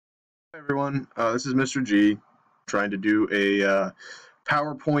Hi everyone, this is Mr. G trying to do a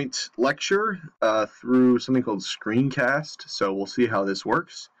PowerPoint lecture through something called Screencast, so we'll see how this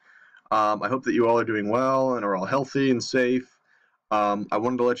works. I hope that you all are doing well and are all healthy and safe. I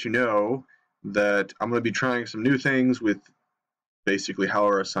wanted to let you know that I'm going to be trying some new things with basically how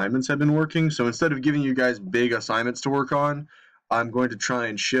our assignments have been working. So instead of giving you guys big assignments to work on, I'm going to try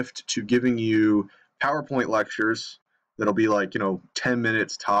and shift to giving you PowerPoint lectures that'll be like, 10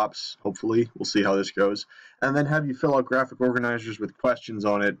 minutes tops, hopefully. We'll see how this goes. And then have you fill out graphic organizers with questions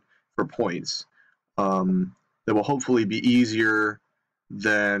on it for points. That will hopefully be easier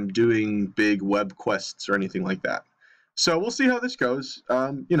than doing big web quests or anything like that. So we'll see how this goes.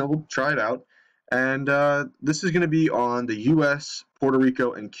 We'll try it out. And this is going to be on the U.S., Puerto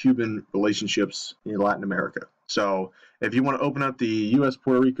Rico, and Cuban relationships in Latin America. So if you want to open up the U.S.,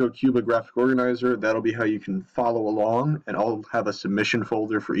 Puerto Rico, Cuba graphic organizer, that'll be how you can follow along. And I'll have a submission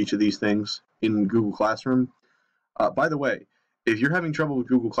folder for each of these things in Google Classroom. By the way, if you're having trouble with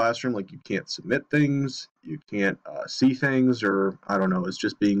Google Classroom, like you can't submit things, you can't see things, or I don't know, it's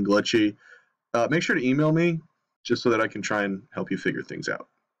just being glitchy, make sure to email me just so that I can try and help you figure things out.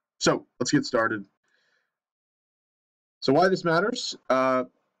 So let's get started. So why this matters?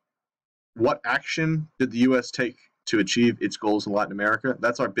 What action did the U.S. take to achieve its goals in Latin America?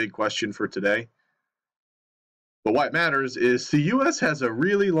 That's our big question for today. But why it matters is the U.S. has a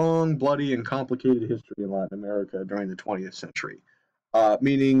really long, bloody, and complicated history in Latin America during the 20th century,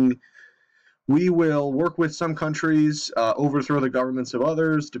 meaning we will work with some countries, overthrow the governments of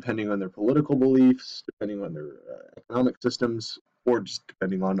others, depending on their political beliefs, depending on their economic systems, or just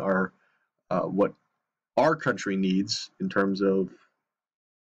depending on our what our country needs in terms of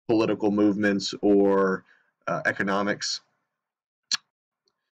political movements or economics.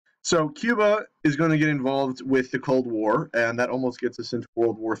 So Cuba is going to get involved with the Cold War, and that almost gets us into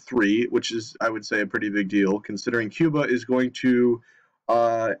World War III, which is, I would say, a pretty big deal, considering Cuba is going to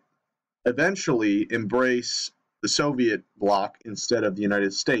eventually embrace the Soviet bloc instead of the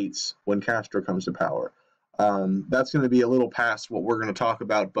United States when Castro comes to power. That's going to be a little past what we're going to talk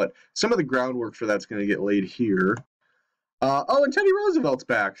about, but some of the groundwork for that's going to get laid here. And Teddy Roosevelt's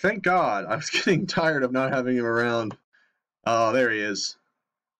back. Thank God. I was getting tired of not having him around. Oh, there he is.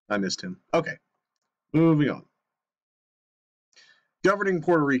 I missed him. Okay, moving on. Governing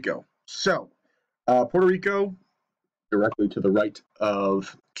Puerto Rico. So, Puerto Rico, directly to the right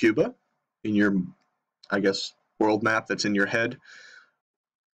of Cuba in your, I guess, world map that's in your head.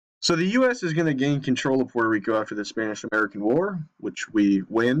 So the U.S. is going to gain control of Puerto Rico after the Spanish-American War, which we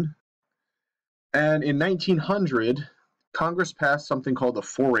win. And in 1900, Congress passed something called the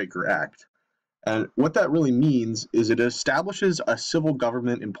Four-Acre Act. And what that really means is it establishes a civil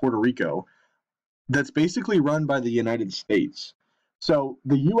government in Puerto Rico that's basically run by the United States. So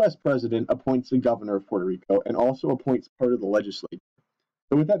the U.S. president appoints the governor of Puerto Rico and also appoints part of the legislature.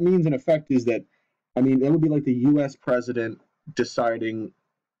 So what that means in effect is that, it would be like the U.S. president deciding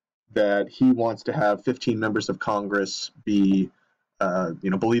that he wants to have 15 members of Congress be,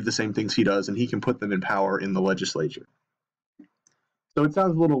 believe the same things he does, and he can put them in power in the legislature. So it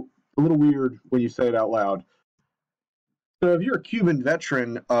sounds a little weird when you say it out loud. So if you're a Cuban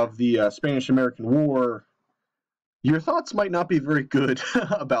veteran of the Spanish-American War, your thoughts might not be very good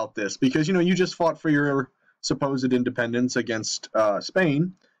about this because, you just fought for your supposed independence against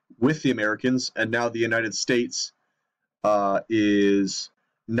Spain with the Americans, and now the United States is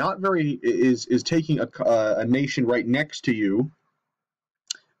taking a nation right next to you,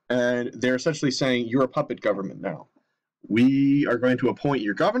 and they're essentially saying you're a puppet government now. We are going to appoint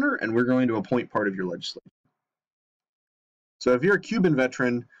your governor, and we're going to appoint part of your legislature. So if you're a Cuban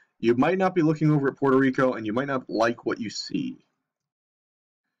veteran, you might not be looking over at Puerto Rico, and you might not like what you see.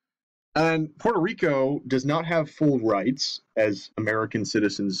 And Puerto Rico does not have full rights as American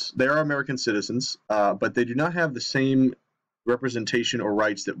citizens. They are American citizens, but they do not have the same representation or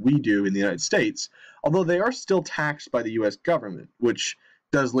rights that we do in the United States, although they are still taxed by the U.S. government, which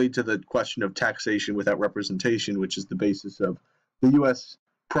does lead to the question of taxation without representation, which is the basis of the U.S.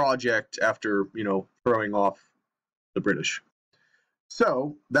 project after, throwing off the British.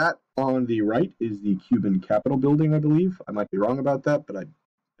 So that on the right is the Cuban Capitol building, I believe. I might be wrong about that, but I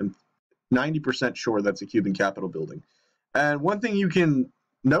am 90% sure that's a Cuban Capitol building. And one thing you can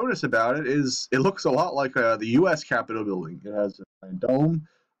notice about it is it looks a lot like the U.S. Capitol building. It has a dome,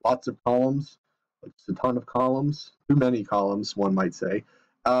 lots of columns, like a ton of columns, too many columns, one might say.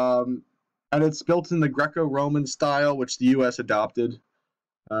 And it's built in the Greco-Roman style, which the U.S. adopted.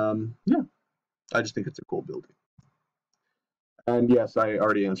 Yeah, I just think it's a cool building. And yes, I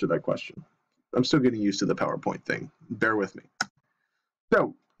already answered that question. I'm still getting used to the PowerPoint thing. Bear with me.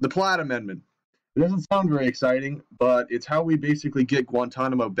 So the Platt Amendment. It doesn't sound very exciting, but it's how we basically get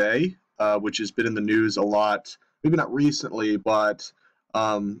Guantanamo Bay, which has been in the news a lot. Maybe not recently, but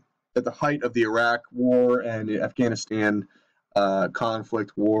at the height of the Iraq War and Afghanistan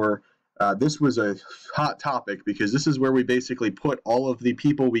conflict war, this was a hot topic because this is where we basically put all of the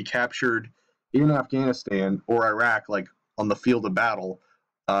people we captured in Afghanistan or Iraq, like on the field of battle.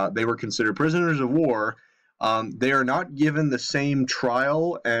 They were considered prisoners of war. They are not given the same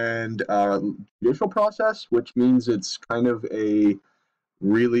trial and judicial process, which means it's kind of a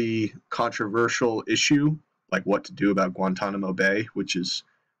really controversial issue, like what to do about Guantanamo Bay, which is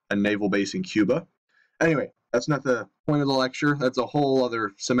a naval base in Cuba. Anyway, that's not the point of the lecture. That's a whole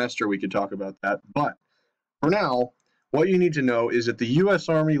other semester we could talk about that. But for now, what you need to know is that the U.S.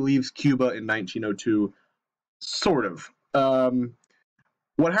 Army leaves Cuba in 1902, sort of.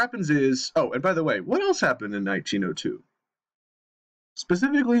 What happens is, oh, and by the way, what else happened in 1902?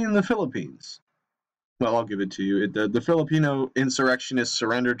 Specifically in the Philippines. Well, I'll give it to you. The Filipino insurrectionists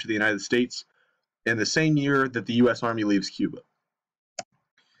surrendered to the United States in the same year that the U.S. Army leaves Cuba.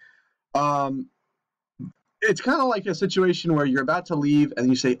 It's kind of like a situation where you're about to leave and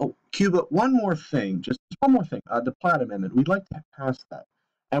you say, oh, Cuba, one more thing, just one more thing, the Platt Amendment, we'd like to pass that.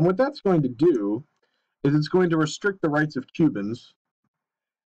 And what that's going to do is it's going to restrict the rights of Cubans,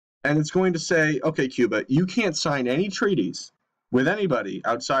 and it's going to say, okay, Cuba, you can't sign any treaties with anybody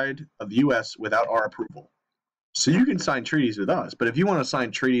outside of the U.S. without our approval. So you can sign treaties with us, but if you want to sign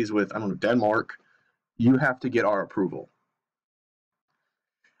treaties with, I don't know, Denmark, you have to get our approval.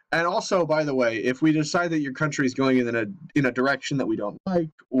 And also, by the way, if we decide that your country is going in a direction that we don't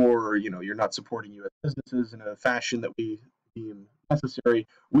like, or you're not supporting U.S. businesses in a fashion that we deem necessary,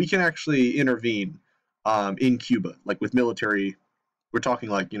 we can actually intervene in Cuba, like with military. We're talking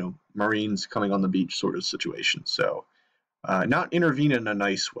like Marines coming on the beach sort of situation. So, not intervene in a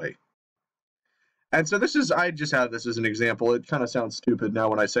nice way. And so I just have this as an example. It kind of sounds stupid now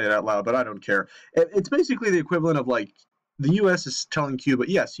when I say it out loud, but I don't care. It's basically the equivalent of like, the U.S. is telling Cuba,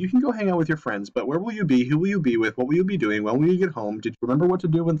 yes, you can go hang out with your friends, but where will you be? Who will you be with? What will you be doing? When will you get home? Did you remember what to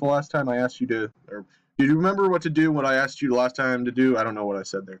do when the last time I asked you to, or did you remember what to do when I asked you the last time to do? I don't know what I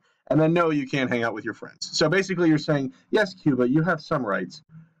said there. And then, no, you can't hang out with your friends. So basically you're saying, yes, Cuba, you have some rights.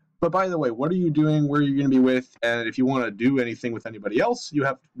 But by the way, what are you doing? Where are you going to be with? And if you want to do anything with anybody else,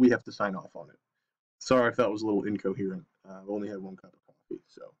 we have to sign off on it. Sorry if that was a little incoherent. I've only had one cup of coffee,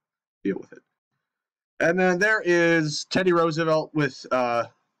 so deal with it. And then there is Teddy Roosevelt with,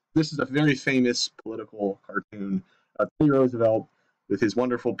 this is a very famous political cartoon. Teddy Roosevelt with his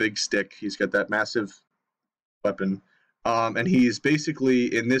wonderful big stick. He's got that massive weapon. And he's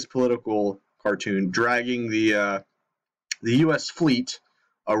basically, in this political cartoon, dragging the U.S. fleet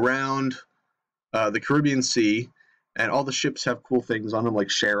around the Caribbean Sea. And all the ships have cool things on them, like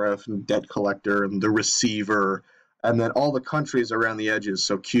Sheriff and Debt Collector and the Receiver. And then all the countries around the edges,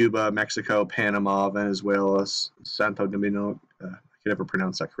 so Cuba, Mexico, Panama, Venezuela, Santo Domingo, I can never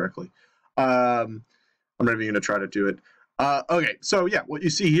pronounce that correctly. I'm not even going to try to do it. Okay, so yeah, what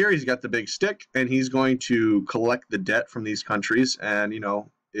you see here, he's got the big stick, and he's going to collect the debt from these countries. And,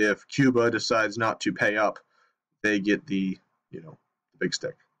 if Cuba decides not to pay up, they get the big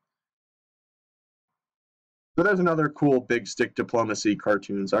stick. So there's another cool big stick diplomacy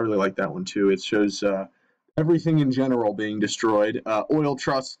cartoons. I really like that one, too. It shows everything in general being destroyed, oil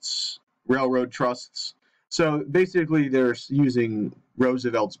trusts, railroad trusts. So basically they're using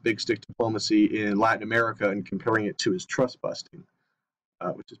Roosevelt's big stick diplomacy in Latin America and comparing it to his trust busting,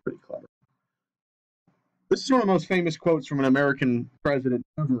 which is pretty clever. This is one of the most famous quotes from an American president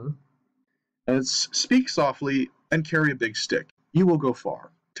ever. And it's, speak softly and carry a big stick. You will go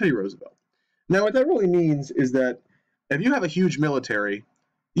far. Teddy Roosevelt. Now what that really means is that if you have a huge military,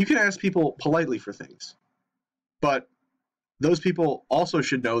 you can ask people politely for things. But those people also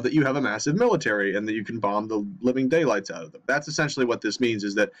should know that you have a massive military and that you can bomb the living daylights out of them. That's essentially what this means,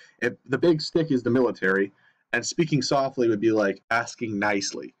 is that if the big stick is the military, and speaking softly would be like asking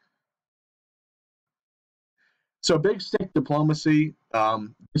nicely. So big stick diplomacy,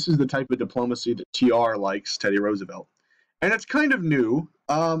 this is the type of diplomacy that TR likes, Teddy Roosevelt. And it's kind of new,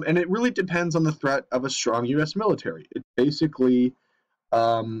 and it really depends on the threat of a strong U.S. military. It basically,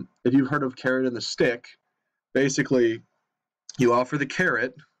 if you've heard of carrot and the stick, basically, you offer the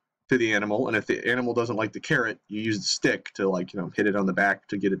carrot to the animal, and if the animal doesn't like the carrot, you use the stick to, hit it on the back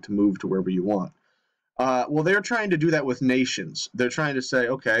to get it to move to wherever you want. Well, they're trying to do that with nations. They're trying to say,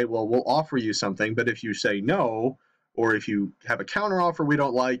 okay, well, we'll offer you something, but if you say no, or if you have a counteroffer we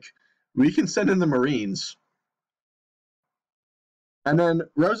don't like, we can send in the Marines. And then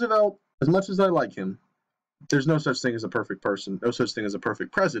Roosevelt, as much as I like him, there's no such thing as a perfect person, no such thing as a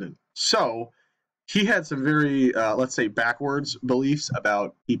perfect president. So he had some very, let's say, backwards beliefs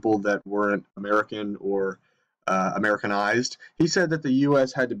about people that weren't American or Americanized. He said that the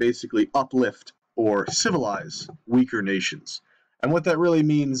U.S. had to basically uplift or civilize weaker nations. And what that really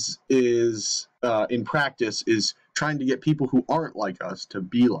means is, in practice, is trying to get people who aren't like us to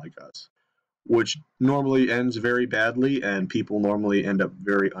be like us, which normally ends very badly, and people normally end up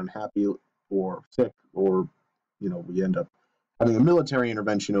very unhappy or sick, or, we end up having a military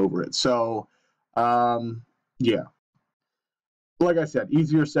intervention over it. So, yeah, like I said,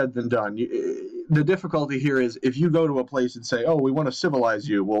 easier said than done. The difficulty here is if you go to a place and say, oh, we want to civilize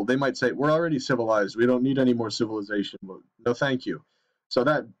you, well, they might say, we're already civilized. We don't need any more civilization. Well, no, thank you. So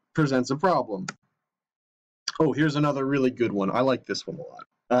that presents a problem. Oh, here's another really good one. I like this one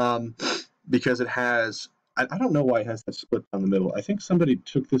a lot because it has, I don't know why it has that split down the middle. I think somebody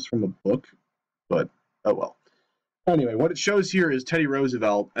took this from a book, but oh well. Anyway, what it shows here is Teddy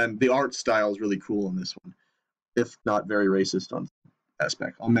Roosevelt, and the art style is really cool in this one, if not very racist on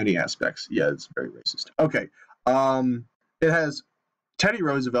many aspects. Yeah, it's very racist. Okay, it has Teddy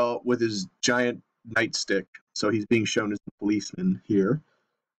Roosevelt with his giant nightstick, so he's being shown as the policeman here.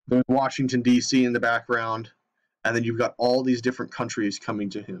 There's Washington, D.C. in the background, and then you've got all these different countries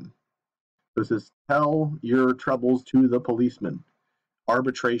coming to him. This is tell your troubles to the policeman.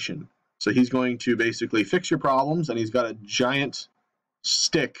 Arbitration. So he's going to basically fix your problems, and he's got a giant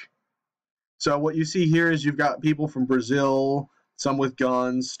stick. So what you see here is you've got people from Brazil, some with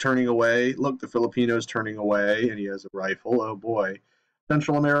guns, turning away. Look, the Filipinos turning away, and he has a rifle. Oh, boy.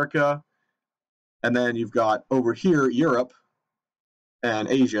 Central America. And then you've got over here, Europe and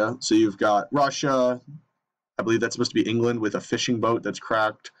Asia. So you've got Russia. I believe that's supposed to be England with a fishing boat that's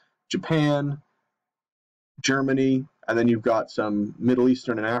cracked. Japan. Germany. And then you've got some Middle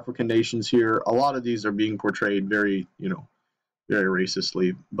Eastern and African nations here. A lot of these are being portrayed very, very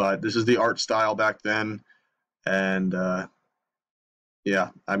racistly. But this is the art style back then. And, yeah,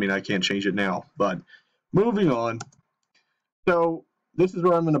 I mean, I can't change it now. But moving on. So this is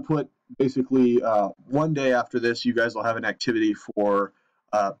where I'm going to put basically one day after this, you guys will have an activity for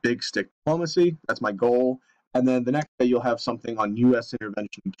big stick diplomacy. That's my goal. And then the next day, you'll have something on U.S.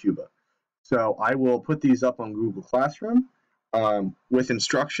 intervention in Cuba. So I will put these up on Google Classroom with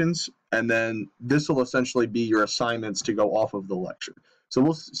instructions, and then this will essentially be your assignments to go off of the lecture. So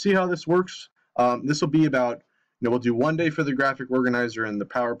we'll see how this works. This will be about, we'll do one day for the graphic organizer and the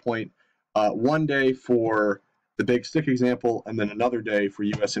PowerPoint, one day for the big stick example, and then another day for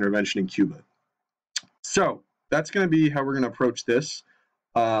U.S. intervention in Cuba. So that's going to be how we're going to approach this.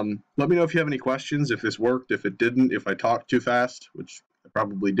 Let me know if you have any questions, if this worked, if it didn't, if I talked too fast, which I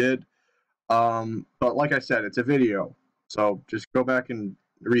probably did. But like I said, it's a video, so just go back and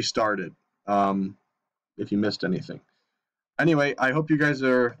restart it if you missed anything. Anyway, I hope you guys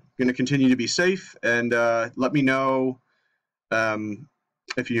are going to continue to be safe, and let me know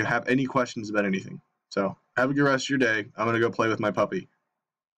if you have any questions about anything. So have a good rest of your day. I'm going to go play with my puppy.